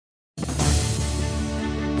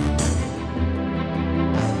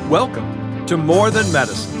Welcome to More Than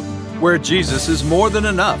Medicine, where Jesus is more than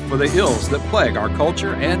enough for the ills that plague our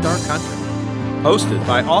culture and our country. Hosted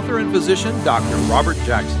by author and physician Dr. Robert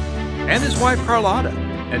Jackson and his wife Carlotta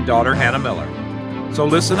and daughter Hannah Miller. So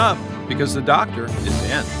listen up, because the doctor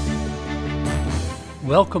is in.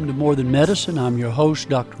 Welcome to More Than Medicine. I'm your host,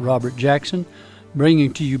 Dr. Robert Jackson,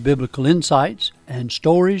 bringing to you biblical insights and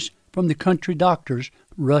stories from the country doctor's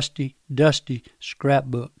rusty, dusty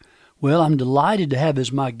scrapbook. Well, I'm delighted to have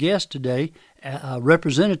as my guest today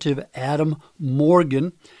Representative Adam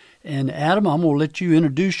Morgan. And Adam, I'm going to let you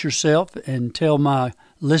introduce yourself and tell my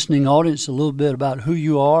listening audience a little bit about who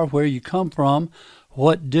you are, where you come from,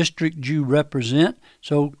 what district you represent.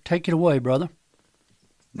 So take it away, brother.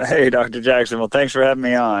 Hey, Dr. Jackson. Well, thanks for having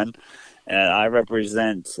me on. And I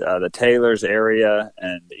represent the Taylors area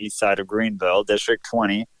and the east side of Greenville, District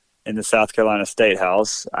 20, in the South Carolina State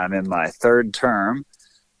House. I'm in my third term.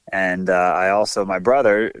 And my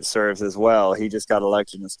brother serves as well. He just got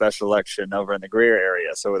elected in a special election over in the Greer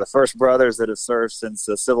area. So we're the first brothers that have served since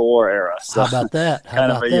the Civil War era. So how about that?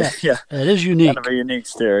 Yeah, that is unique. Kind of a unique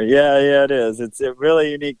story. Yeah, it is. It's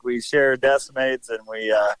really unique. We share decimates, and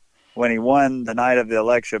we when he won the night of the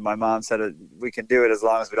election, my mom said we can do it as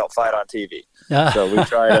long as we don't fight on TV. So we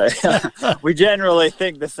try to. We generally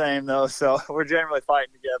think the same, though. So we're generally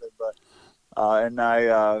fighting together. But and I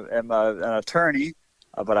am an attorney.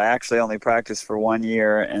 But I actually only practiced for 1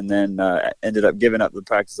 year and then ended up giving up the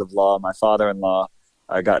practice of law. My father-in-law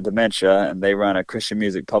got dementia, and they run a Christian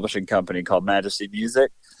music publishing company called Majesty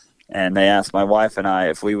Music. And they asked my wife and I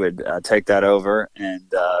if we would take that over.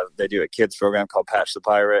 And they do a kids program called Patch the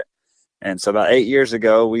Pirate. And so about 8 years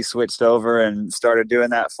ago, we switched over and started doing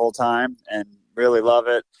that full-time and really love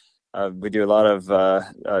it. We do a lot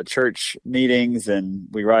of church meetings, and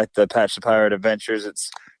we write the Patch the Pirate Adventures.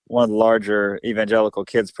 It's one of the larger evangelical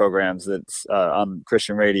kids programs that's on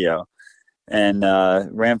Christian radio, and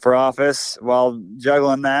ran for office while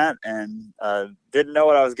juggling that, and didn't know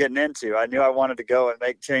what I was getting into. I knew I wanted to go and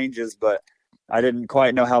make changes, but I didn't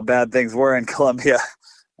quite know how bad things were in Columbia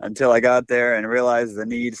until I got there and realized the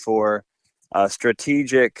need for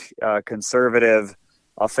strategic, conservative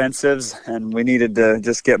offensives, and we needed to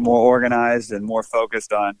just get more organized and more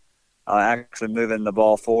focused on actually moving the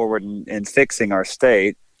ball forward and fixing our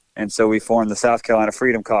state. And so we formed the South Carolina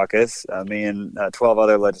Freedom Caucus, me and 12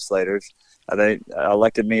 other legislators. They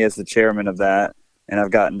elected me as the chairman of that, and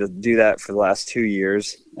I've gotten to do that for the last 2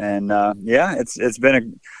 years. And it's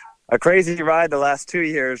been a crazy ride the last 2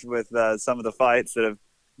 years with some of the fights that have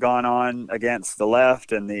gone on against the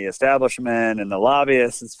left and the establishment and the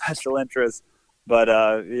lobbyists and special interests. But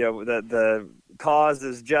the cause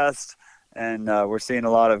is just, and we're seeing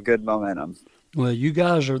a lot of good momentum. Well, you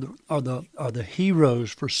guys are the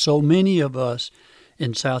heroes for so many of us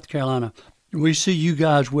in South Carolina. We see you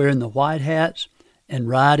guys wearing the white hats and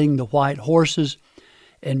riding the white horses,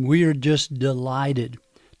 and we are just delighted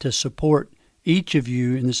to support each of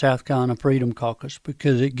you in the South Carolina Freedom Caucus,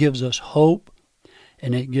 because it gives us hope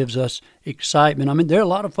and it gives us excitement. I mean, there are a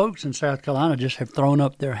lot of folks in South Carolina just have thrown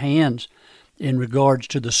up their hands in regards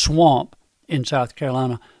to the swamp in South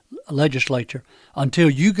Carolina legislature until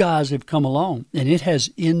you guys have come along, and it has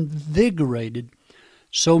invigorated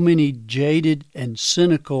so many jaded and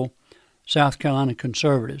cynical South Carolina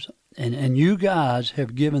conservatives, and you guys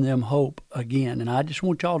have given them hope again. And I just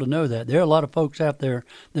want y'all to know that there are a lot of folks out there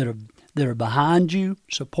that are behind you,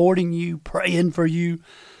 supporting you, praying for you,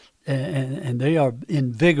 and they are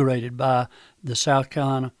invigorated by the South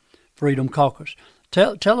Carolina Freedom Caucus.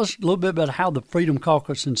 Tell us a little bit about how the Freedom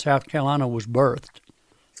Caucus in South Carolina was birthed.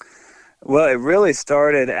 Well, it really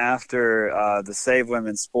started after the Save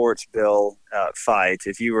Women's Sports bill fight.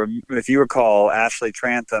 If you recall, Ashley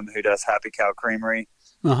Trantham, who does Happy Cow Creamery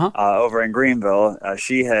over in Greenville,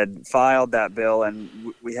 she had filed that bill,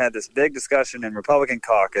 and we had this big discussion in Republican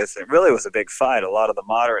caucus. It really was a big fight. A lot of the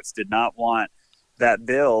moderates did not want that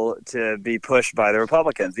bill to be pushed by the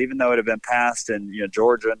Republicans, even though it had been passed in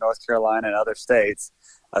Georgia, North Carolina, and other states.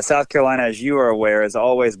 South Carolina, as you are aware, is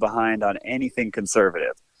always behind on anything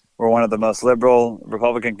conservative. We're one of the most liberal,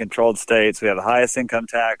 Republican-controlled states. We have the highest income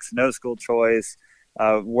tax, no school choice,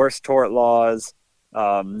 worst tort laws,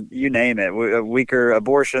 you name it. Weaker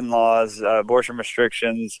abortion laws, abortion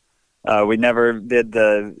restrictions. We never did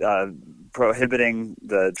the prohibiting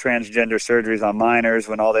the transgender surgeries on minors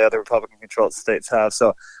when all the other Republican-controlled states have.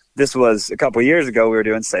 So this was a couple of years ago. We were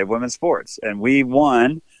doing Save Women's Sports, and we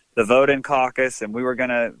won the vote in caucus, and we were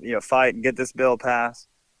going to fight and get this bill passed.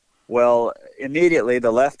 Well, immediately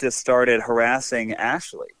the leftists started harassing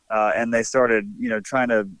Ashley, and they started, trying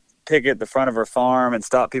to picket the front of her farm and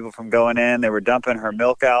stop people from going in. They were dumping her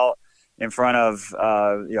milk out in front of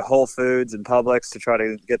Whole Foods and Publix to try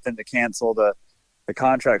to get them to cancel the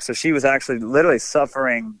contract. So she was actually literally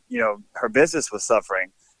suffering, her business was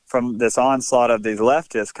suffering from this onslaught of these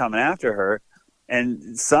leftists coming after her.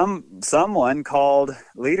 And someone called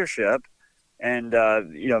leadership and,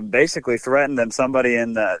 basically threatened them. Somebody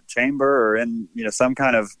in the chamber or in, some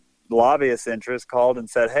kind of lobbyist interest called and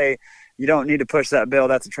said, hey, you don't need to push that bill.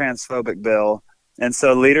 That's a transphobic bill. And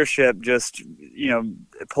so leadership just,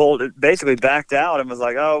 basically backed out and was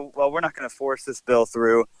like, oh, well, we're not going to force this bill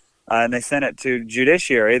through. And they sent it to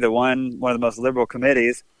Judiciary, one of the most liberal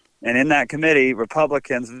committees. And in that committee,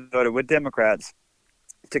 Republicans voted with Democrats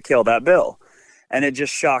to kill that bill. And it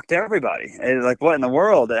just shocked everybody. Like, what in the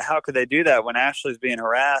world? How could they do that when Ashley's being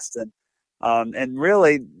harassed? And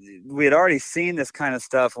really, we had already seen this kind of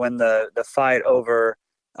stuff when the fight over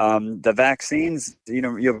the vaccines.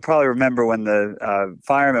 You'll probably remember when the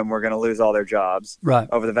firemen were going to lose all their jobs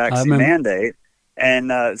over the vaccine mandate.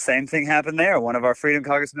 And same thing happened there. One of our Freedom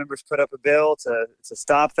Caucus members put up a bill to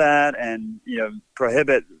stop that and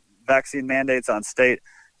prohibit vaccine mandates on state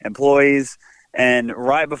employees. And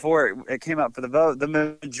right before it came up for the vote, the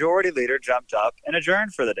majority leader jumped up and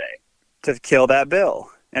adjourned for the day to kill that bill.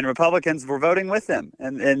 And Republicans were voting with him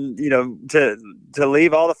and to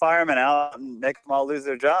leave all the firemen out and make them all lose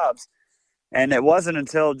their jobs. And it wasn't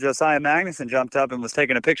until Josiah Magnuson jumped up and was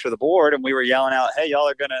taking a picture of the board and we were yelling out, hey, y'all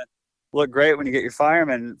are going to look great when you get your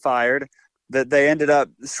firemen fired, that they ended up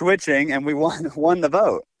switching and we won the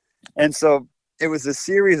vote. And so it was a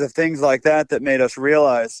series of things like that made us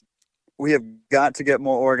realize we have got to get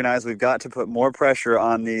more organized. We've got to put more pressure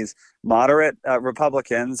on these moderate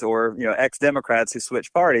Republicans or ex-Democrats who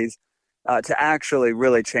switch parties to actually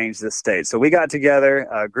really change this state. So we got together,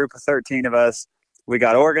 a group of 13 of us. We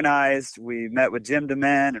got organized. We met with Jim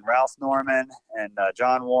DeMint and Ralph Norman and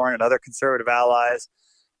John Warren and other conservative allies.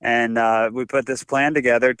 And we put this plan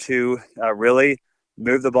together to really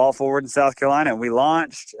move the ball forward in South Carolina. And we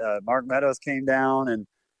launched. Mark Meadows came down, and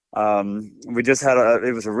we just had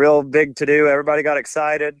it was a real big to-do. Everybody got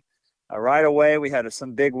excited. Right away, we had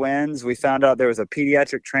some big wins. We found out there was a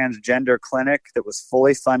pediatric transgender clinic that was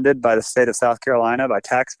fully funded by the state of South Carolina, by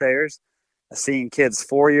taxpayers, seeing kids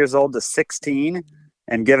 4 years old to 16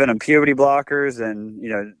 and giving them puberty blockers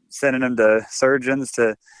and, sending them to surgeons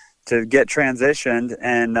to get transitioned.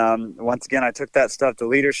 And once again, I took that stuff to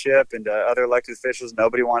leadership and to other elected officials.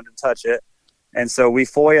 Nobody wanted to touch it. And so we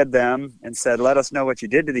FOIA'd them and said, let us know what you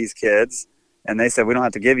did to these kids. And they said, we don't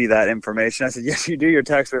have to give you that information. I said, yes, you do. You're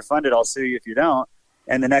taxpayer funded. I'll sue you if you don't.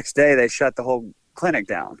 And the next day they shut the whole clinic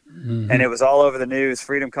down. Mm-hmm. And it was all over the news.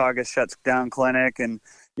 Freedom Caucus shuts down clinic. And,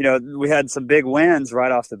 we had some big wins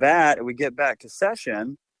right off the bat. And we get back to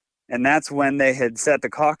session. And that's when they had set the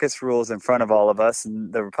caucus rules in front of all of us.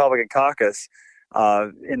 And the Republican caucus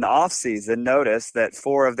in the offseason noticed that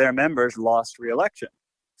 4 of their members lost re-election,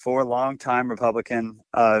 4 longtime Republican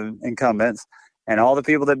incumbents. And all the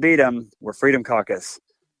people that beat them were Freedom Caucus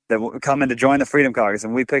that come in to join the Freedom Caucus.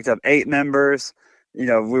 And we picked up 8 members. We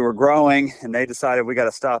were growing, and they decided we got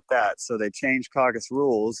to stop that. So they changed caucus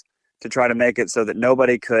rules to try to make it so that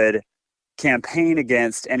nobody could campaign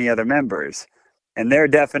against any other members. And their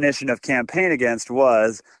definition of campaign against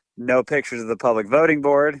was no pictures of the public voting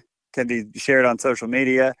board can be shared on social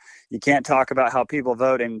media. You can't talk about how people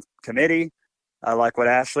vote in committee, like when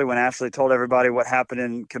Ashley told everybody what happened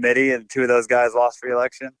in committee and 2 of those guys lost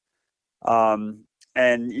re-election.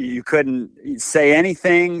 And you couldn't say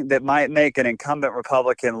anything that might make an incumbent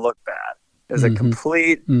Republican look bad. It was a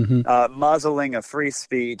complete muzzling of free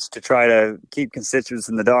speech to try to keep constituents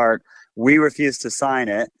in the dark. We refused to sign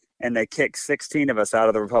it. And they kicked 16 of us out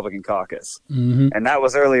of the Republican caucus. Mm-hmm. And that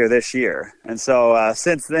was earlier this year. And so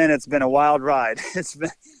since then, it's been a wild ride. It's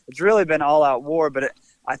really been all-out war. But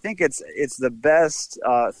I think it's the best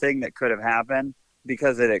thing that could have happened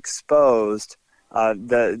because it exposed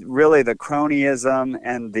the cronyism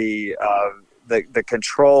and the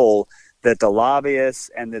control that the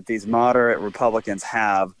lobbyists and that these moderate Republicans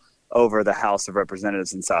have over the House of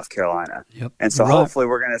Representatives in South Carolina. Yep. And so hopefully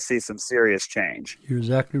we're going to see some serious change. You're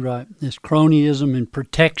exactly right. It's cronyism and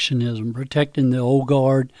protectionism, protecting the old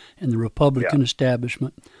guard and the Republican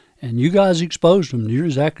establishment. And you guys exposed them. You're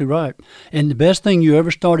exactly right. And the best thing you ever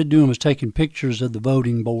started doing was taking pictures of the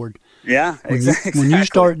voting board. Yeah, exactly. When you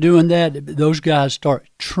start doing that, those guys start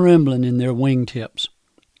trembling in their wingtips.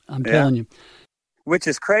 I'm telling you. Which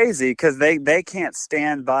is crazy because they can't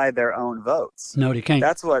stand by their own votes. No, they can't.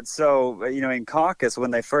 That's what, so, in caucus,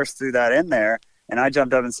 when they first threw that in there, and I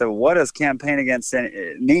jumped up and said, what does campaign against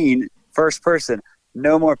mean? First person,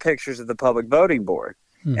 no more pictures of the public voting board.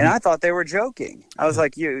 And I thought they were joking. I was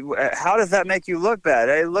like, how does that make you look bad?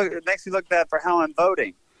 It makes me look bad for how I'm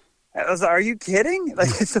voting. I was like, are you kidding? Like,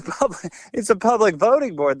 it's a public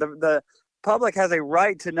voting board. The public has a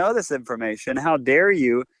right to know this information. How dare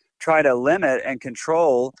you try to limit and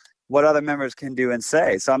control what other members can do and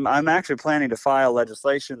say? So I'm actually planning to file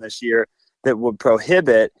legislation this year that would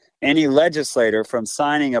prohibit any legislator from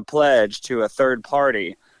signing a pledge to a third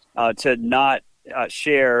party to not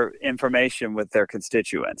share information with their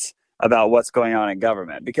constituents about what's going on in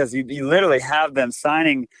government, because you literally have them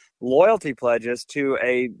signing loyalty pledges to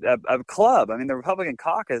a club. I mean, the Republican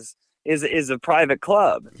Caucus is a private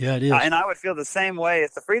club. Yeah, it is. And I would feel the same way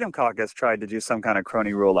if the Freedom Caucus tried to do some kind of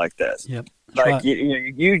crony rule like this. Yep. Like, right.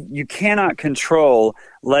 you cannot control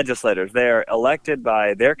legislators. They are elected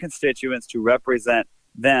by their constituents to represent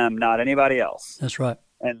them, not anybody else. That's right.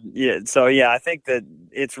 And I think that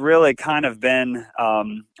it's really kind of been a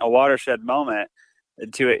watershed moment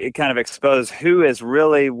to kind of expose who is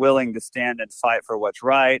really willing to stand and fight for what's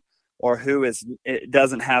right, or who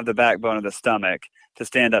doesn't have the backbone of the stomach to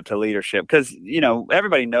stand up to leadership. Because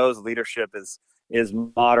everybody knows leadership is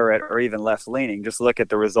moderate or even left leaning. Just look at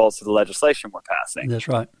the results of the legislation we're passing. That's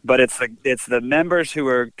right. But it's the members who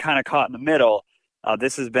are kind of caught in the middle.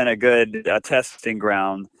 This has been a good testing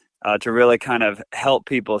ground to really kind of help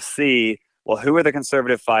people see, well, who are the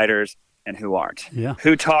conservative fighters and who aren't. Yeah.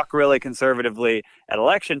 Who talk really conservatively at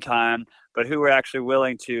election time, but who are actually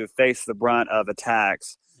willing to face the brunt of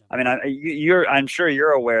attacks. I mean, I'm sure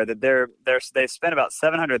you're aware that they've spent about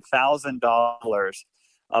 $700,000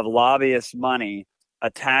 of lobbyist money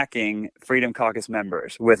attacking Freedom Caucus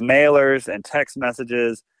members with mailers and text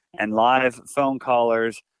messages and live phone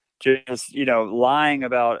callers, just lying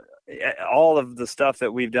about all of the stuff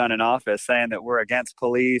that we've done in office, saying that we're against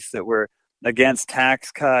police, that we're against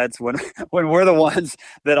tax cuts, when we're the ones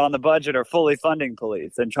that on the budget are fully funding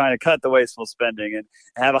police and trying to cut the wasteful spending and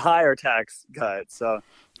have a higher tax cut. So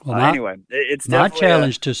anyway, it's my definitely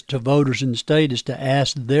challenge to voters in the state is to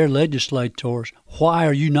ask their legislators, why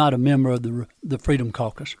are you not a member of the Freedom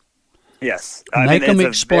Caucus? Yes. Make them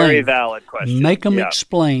explain. A very valid question. Make them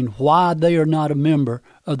explain why they are not a member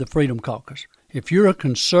of the Freedom Caucus. If you're a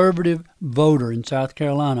conservative voter in South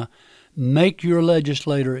Carolina, make your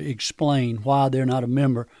legislator explain why they're not a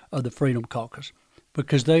member of the Freedom Caucus.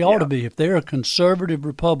 Because they ought to be. If they're a conservative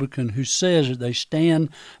Republican who says that they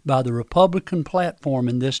stand by the Republican platform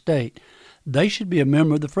in this state, they should be a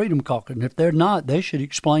member of the Freedom Caucus. And if they're not, they should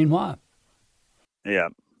explain why. Yeah.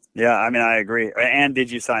 Yeah, I mean, I agree. And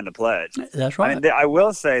did you sign the pledge? That's right. I mean, I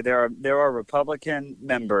will say there are Republican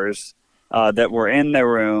members that were in the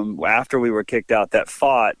room after we were kicked out that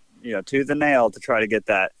fought, tooth and nail to try to get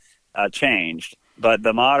that changed. But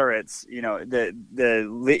the moderates,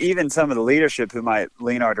 even some of the leadership who might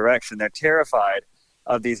lean our direction, they're terrified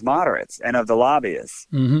of these moderates and of the lobbyists.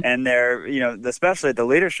 Mm-hmm. And they're, especially at the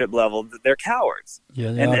leadership level, they're cowards.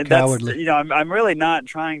 Yeah, they are cowardly. I'm really not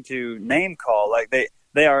trying to name call. Like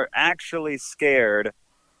they are actually scared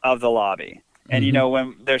of the lobby. And,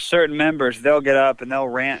 when there's certain members, they'll get up and they'll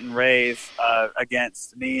rant and rave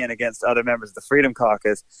against me and against other members of the Freedom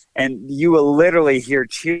Caucus. And you will literally hear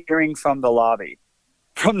cheering from the lobby,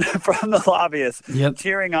 from the lobbyists,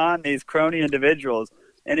 cheering on these crony individuals.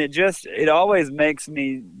 And it always makes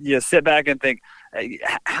me sit back and think,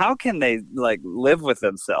 how can they live with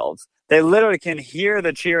themselves? They literally can hear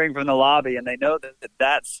the cheering from the lobby, and they know that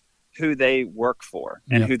that's who they work for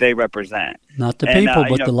and who they represent. Not the people,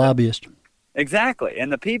 but the lobbyists. Exactly.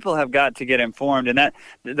 And the people have got to get informed. And that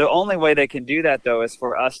the only way they can do that, though, is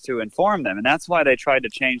for us to inform them. And that's why they tried to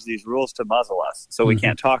change these rules to muzzle us, so we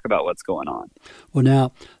can't talk about what's going on. Well,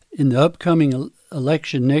 now, in the upcoming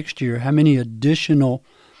election next year, how many additional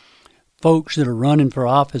folks that are running for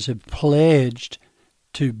office have pledged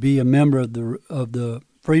to be a member of the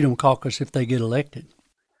Freedom Caucus if they get elected?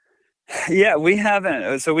 Yeah, we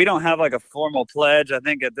haven't. So we don't have a formal pledge. I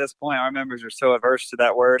think at this point our members are so averse to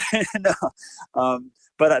that word. No.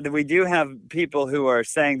 But we do have people who are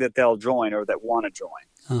saying that they'll join or that want to join.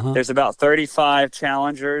 Uh-huh. There's about 35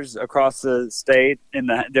 challengers across the state in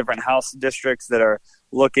the different House districts that are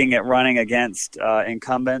looking at running against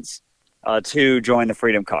incumbents to join the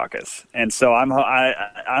Freedom Caucus. And so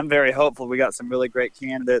I'm very hopeful. We got some really great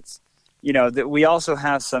candidates. That we also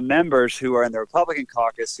have some members who are in the Republican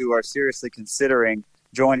caucus who are seriously considering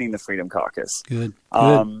joining the Freedom Caucus. Good.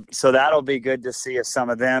 So that'll be good to see if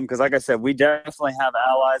some of them, because like I said, we definitely have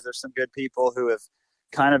allies. There's some good people who have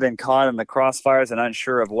kind of been caught in the crossfires and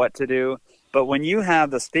unsure of what to do. But when you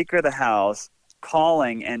have the Speaker of the House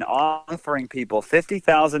calling and offering people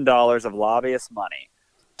 $50,000 of lobbyist money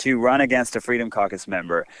to run against a Freedom Caucus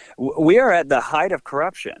member. We are at the height of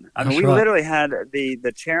corruption. I mean, we literally had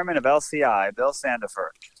the chairman of LCI, Bill Sandifer,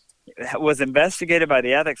 was investigated by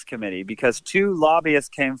the ethics committee because 2 lobbyists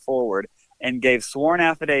came forward and gave sworn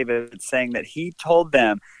affidavits saying that he told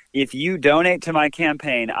them, if you donate to my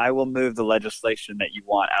campaign, I will move the legislation that you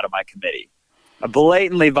want out of my committee.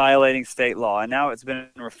 Blatantly violating state law. And now it's been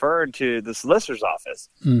referred to the solicitor's office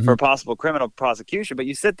for possible criminal prosecution. But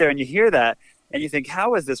you sit there and you hear that and you think,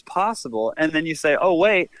 how is this possible? And then you say, oh,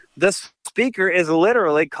 wait, the speaker is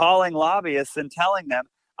literally calling lobbyists and telling them,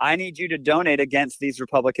 I need you to donate against these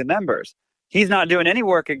Republican members. He's not doing any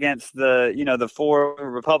work against the 4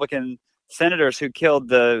 Republican senators who killed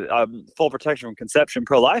the full protection from conception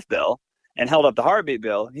pro-life bill and held up the heartbeat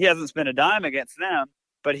bill. He hasn't spent a dime against them,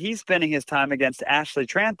 but he's spending his time against Ashley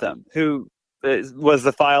Trantham, who was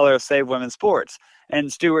the filer of Save Women's Sports,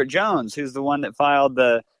 and Stuart Jones, who's the one that filed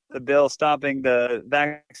the bill stopping the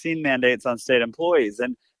vaccine mandates on state employees,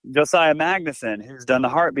 and Josiah Magnuson, who's done the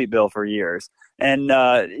heartbeat bill for years, and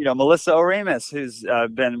Melissa Oremus, who's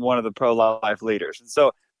been one of the pro-life leaders. And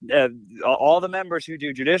so all the members who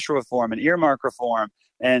do judicial reform and earmark reform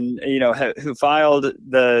and, who filed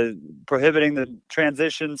the prohibiting the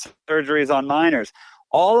transition surgeries on minors,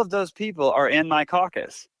 all of those people are in my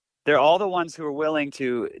caucus. They're all the ones who are willing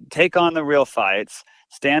to take on the real fights,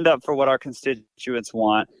 stand up for what our constituents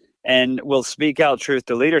want, and will speak out truth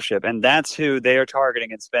to leadership. And that's who they are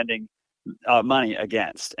targeting and spending money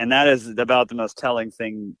against. And that is about the most telling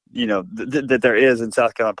thing, that there is in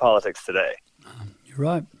South Carolina politics today. You're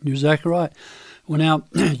right. You're exactly right. Well, now,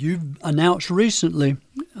 you've announced recently,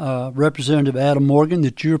 Representative Adam Morgan,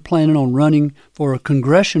 that you're planning on running for a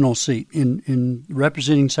congressional seat in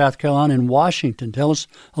representing South Carolina and Washington. Tell us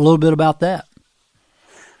a little bit about that.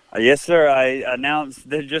 Yes, sir. I announced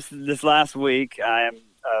that just this last week I am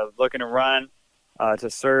looking to run to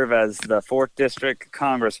serve as the 4th District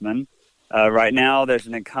Congressman. Right now, there's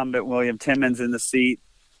an incumbent, William Timmons, in the seat.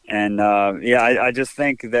 And, I just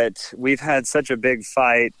think that we've had such a big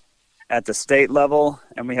fight at the state level,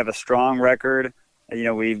 and we have a strong record.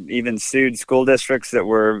 We've even sued school districts that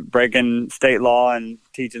were breaking state law and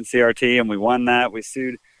teaching CRT, and we won that. We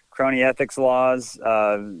sued crony ethics laws,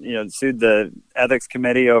 sued the ethics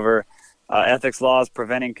committee over ethics laws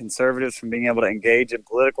preventing conservatives from being able to engage in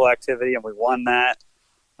political activity, and we won that.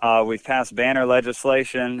 We've passed banner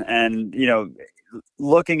legislation, and,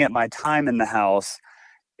 looking at my time in the House,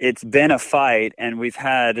 it's been a fight, and we've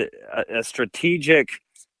had a strategic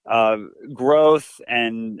growth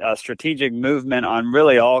and a strategic movement on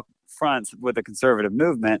really all fronts with the conservative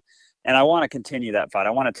movement. And I want to continue that fight. I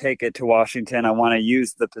want to take it to Washington. I want to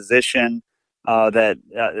use the position that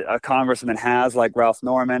a congressman has, like Ralph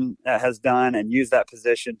Norman has done, and use that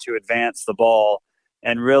position to advance the ball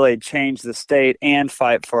and really change the state and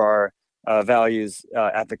fight for our values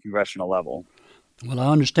at the congressional level. Well,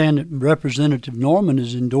 I understand that Representative Norman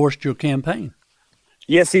has endorsed your campaign.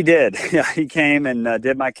 Yes, he did. Yeah, he came and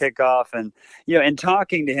did my kickoff, and in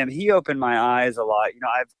talking to him, he opened my eyes a lot.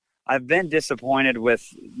 I've been disappointed with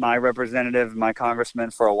my representative, my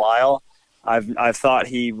congressman, for a while. I've thought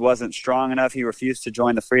he wasn't strong enough. He refused to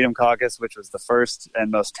join the Freedom Caucus, which was the first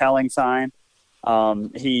and most telling sign.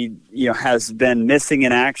 He has been missing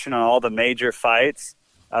in action on all the major fights,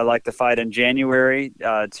 like the fight in January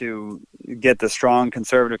to get the strong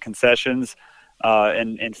conservative concessions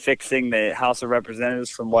and fixing the House of Representatives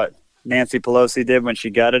from what Nancy Pelosi did when she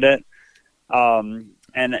gutted it.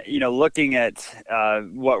 And, looking at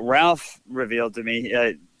what Ralph revealed to me,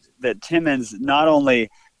 that Timmons not only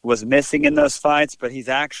was missing in those fights, but he's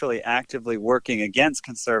actually actively working against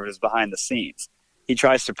conservatives behind the scenes. He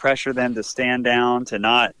tries to pressure them to stand down, to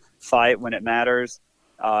not fight when it matters.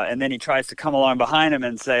 And then he tries to come along behind him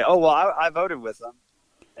and say, oh, well, I voted with them.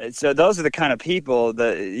 And so those are the kind of people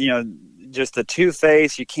that, just the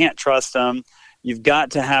two-faced, you can't trust them. You've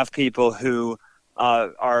got to have people who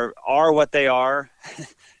are what they are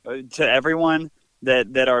to everyone,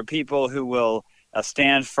 that are people who will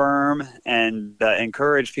stand firm and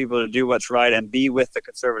encourage people to do what's right and be with the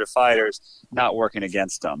conservative fighters, not working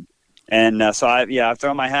against them. And so I've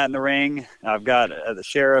thrown my hat in the ring. I've got the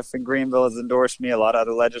sheriff in Greenville has endorsed me, a lot of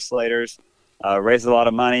other legislators, raised a lot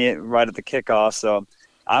of money right at the kickoff. So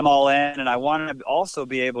I'm all in, and I want to also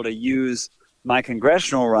be able to use my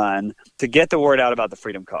congressional run to get the word out about the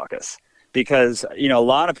Freedom Caucus, because a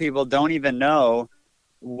lot of people don't even know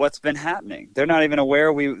what's been happening. They're not even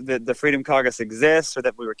aware that the Freedom Caucus exists, or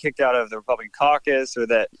that we were kicked out of the Republican caucus, or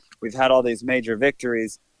that we've had all these major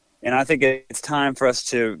victories. And I think it's time for us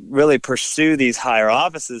to really pursue these higher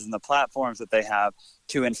offices and the platforms that they have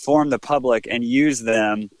to inform the public and use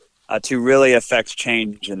them to really affect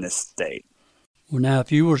change in this state. Well, now,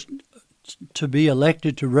 if you were to be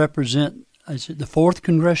elected to represent, is it the 4th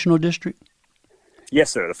Congressional District?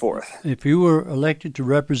 Yes, sir, the 4th. If you were elected to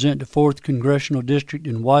represent the 4th Congressional District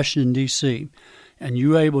in Washington, D.C., and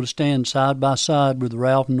you were able to stand side by side with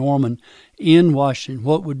Ralph Norman in Washington,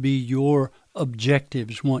 what would be your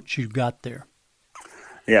objectives once you got there?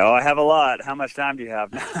 Yeah, well, I have a lot. How much time do you have?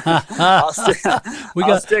 I'll stick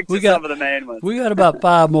to some of the main ones. We got about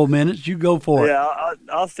 5 more minutes. You go for it. Yeah,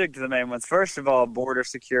 I'll stick to the main ones. First of all, border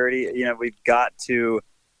security. We've got to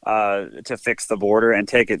fix the border and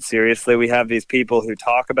take it seriously. We have these people who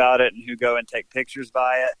talk about it and who go and take pictures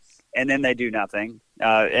by it, and then they do nothing.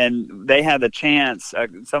 And they had the chance.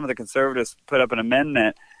 Some of the conservatives put up an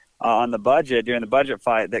amendment on the budget during the budget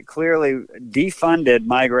fight that clearly defunded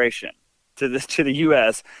migration to the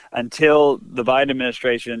U.S. until the Biden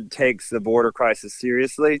administration takes the border crisis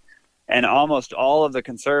seriously. And almost all of the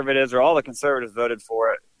conservatives, or all the conservatives, voted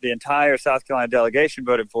for it. The entire South Carolina delegation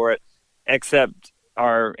voted for it, except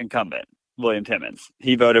our incumbent, William Timmons.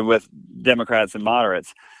 He voted with Democrats and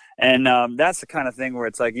moderates. And that's the kind of thing where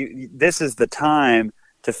it's like, this is the time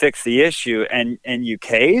to fix the issue, and you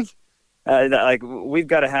cave. We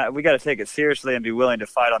got to take it seriously and be willing to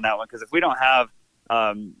fight on that one, because if we don't have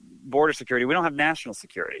border security, we don't have national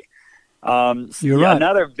security. You're right.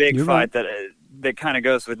 Another big You're fight right. that kind of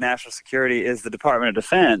goes with national security is the Department of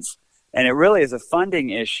Defense, and it really is a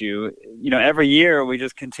funding issue. Every year we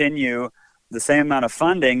just continue the same amount of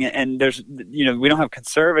funding, and we don't have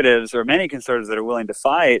conservatives, or many conservatives, that are willing to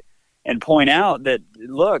fight and point out that,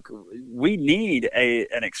 look, we need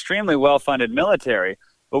an extremely well-funded military,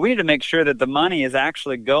 but we need to make sure that the money is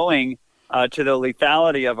actually going to the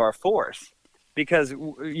lethality of our force. Because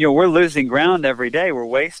we're losing ground every day. We're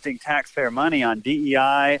wasting taxpayer money on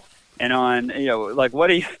DEI and on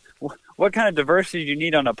what kind of diversity do you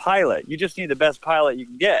need on a pilot? You just need the best pilot you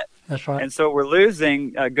can get. That's right. And so we're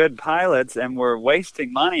losing good pilots, and we're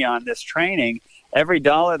wasting money on this training. Every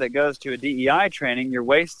dollar that goes to a DEI training, you're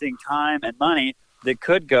wasting time and money that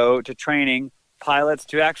could go to training pilots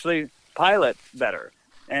to actually pilot better.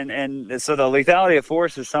 And so the lethality of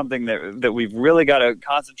force is something that we've really got to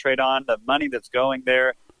concentrate on. The money that's going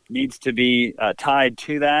there needs to be tied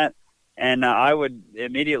to that. And I would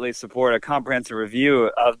immediately support a comprehensive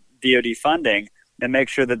review of DoD funding and make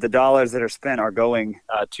sure that the dollars that are spent are going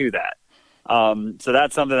to that. So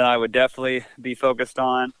that's something that I would definitely be focused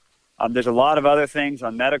on. There's a lot of other things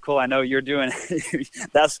on medical. I know you're doing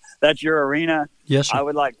that's your arena. Yes, sir. I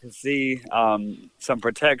would like to see some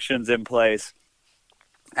protections in place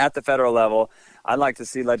at the federal level. I'd like to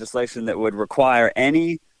see legislation that would require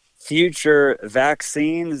any future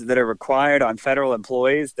vaccines that are required on federal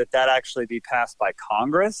employees, that actually be passed by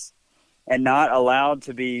Congress and not allowed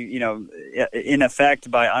to be, in effect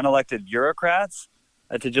by unelected bureaucrats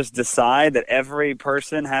to just decide that every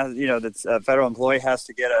person has, that's a federal employee has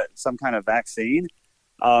to get some kind of vaccine.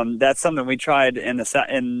 That's something we tried in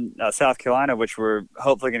South Carolina, which we're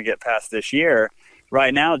hopefully going to get passed this year.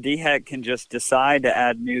 Right now, DHEC can just decide to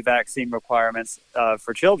add new vaccine requirements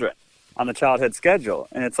for children on the childhood schedule.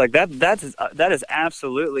 And it's like that is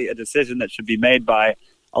absolutely a decision that should be made by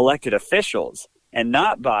elected officials and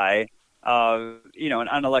not by an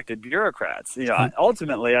unelected bureaucrats.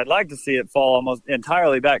 Ultimately, I'd like to see it fall almost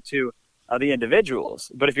entirely back to the individuals.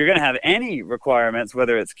 But if you're going to have any requirements,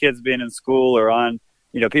 whether it's kids being in school or on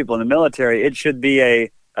people in the military, it should be a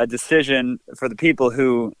decision for the people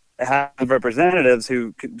who have representatives,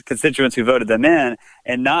 constituents who voted them in,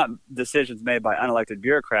 and not decisions made by unelected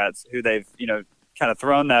bureaucrats who they've kind of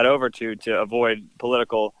thrown that over to avoid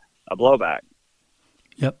political blowback.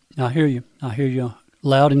 Yep, I hear you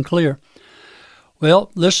loud and clear.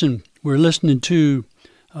 Well, listen, we're listening to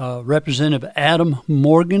Representative Adam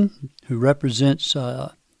Morgan, who represents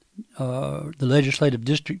the Legislative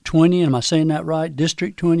District 20. Am I saying that right?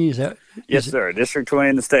 District 20, is that? Yes, sir. District 20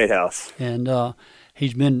 in the State House. And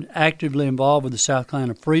he's been actively involved with the South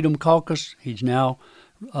Carolina Freedom Caucus. He's now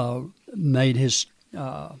made his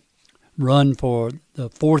run for the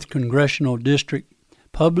 4th Congressional District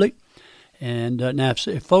public. And now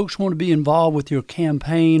if folks want to be involved with your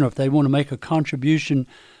campaign, or if they want to make a contribution,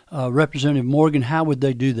 Representative Morgan, how would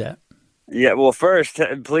they do that? Yeah, well, first,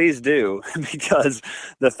 please do, because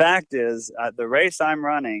the fact is the race I'm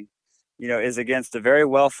running, is against a very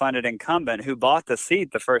well-funded incumbent who bought the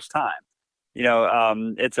seat the first time.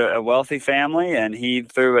 It's a wealthy family, and he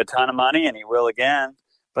threw a ton of money, and he will again.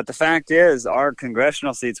 But the fact is, our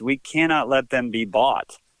congressional seats, we cannot let them be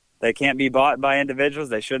bought. They can't be bought by individuals.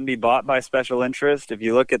 They shouldn't be bought by special interest. If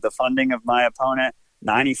you look at the funding of my opponent,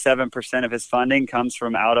 97% of his funding comes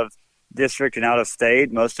from out of district and out of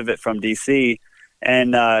state, most of it from D.C.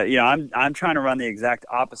 And I'm trying to run the exact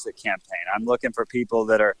opposite campaign. I'm looking for people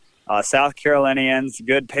that are South Carolinians,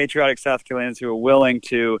 good patriotic South Carolinians who are willing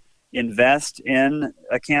to invest in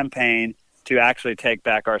a campaign to actually take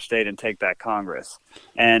back our state and take back Congress.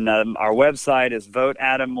 And our website is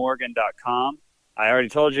voteadammorgan.com. I already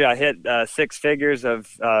told you I hit 6 figures of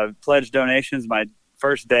pledged donations my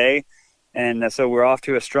first day, and so we're off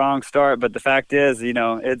to a strong start. But the fact is,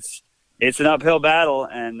 it's an uphill battle,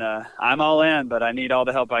 and I'm all in, but I need all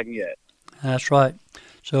the help I can get. That's right.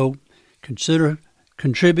 So consider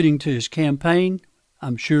contributing to his campaign.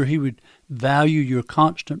 I'm sure he would value your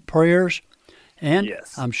constant prayers. And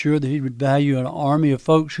yes. I'm sure that he would value an army of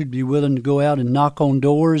folks who'd be willing to go out and knock on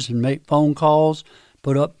doors and make phone calls,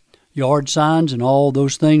 put up yard signs, and all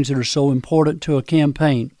those things that are so important to a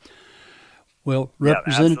campaign. Well,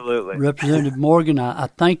 Representative Morgan, I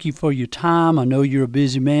thank you for your time. I know you're a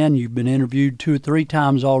busy man. You've been interviewed 2 or 3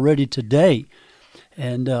 times already today,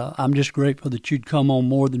 and I'm just grateful that you'd come on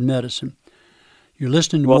More Than Medicine. You're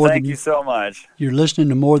listening to thank you so much. You're listening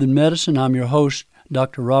to More Than Medicine. I'm your host,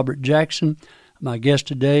 Dr. Robert Jackson. My guest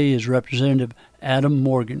today is Representative Adam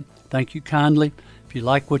Morgan. Thank you kindly. If you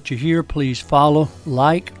like what you hear, please follow,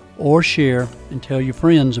 like, or share, and tell your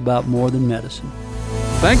friends about More Than Medicine.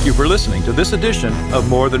 Thank you for listening to this edition of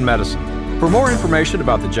More Than Medicine. For more information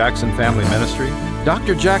about the Jackson Family Ministry,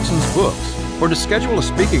 Dr. Jackson's books, or to schedule a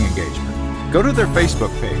speaking engagement, go to their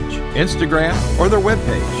Facebook page, Instagram, or their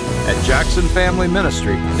webpage at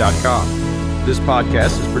jacksonfamilyministry.com. This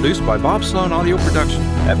podcast is produced by Bob Sloan Audio Production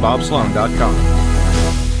at bobsloan.com.